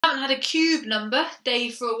had a cube number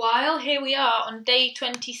day for a while. Here we are on day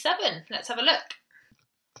 27. Let's have a look.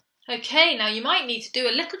 Okay, now you might need to do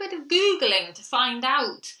a little bit of Googling to find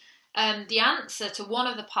out the answer to one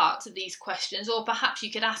of the parts of these questions, or perhaps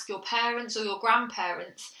you could ask your parents or your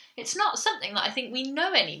grandparents. It's not something that I think we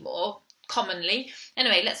know anymore commonly.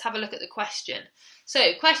 Anyway, let's have a look at the question.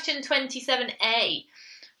 So, question 27A.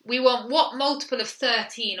 We want what multiple of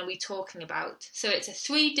 13 are we talking about? So it's a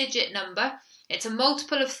 3-digit number, it's a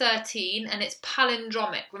multiple of 13, and it's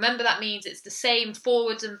palindromic. Remember, that means it's the same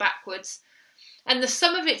forwards and backwards. And the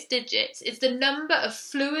sum of its digits is the number of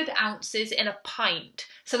fluid ounces in a pint.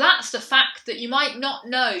 So that's the fact that you might not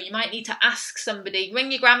know. You might need to ask somebody.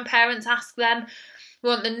 Ring your grandparents, ask them. We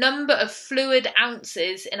want the number of fluid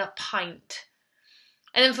ounces in a pint.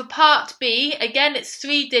 And then for part B, again, it's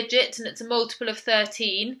 3 digits and it's a multiple of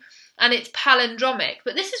 13 and it's palindromic.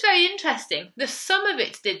 But this is very interesting. The sum of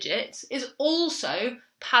its digits is also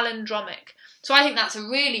palindromic. So I think that's a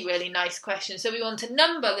really, really nice question. So we want a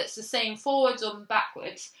number that's the same forwards or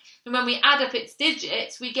backwards. And when we add up its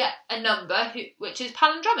digits, we get a number which is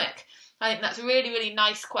palindromic. I think that's a really, really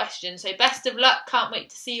nice question. So best of luck. Can't wait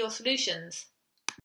to see your solutions.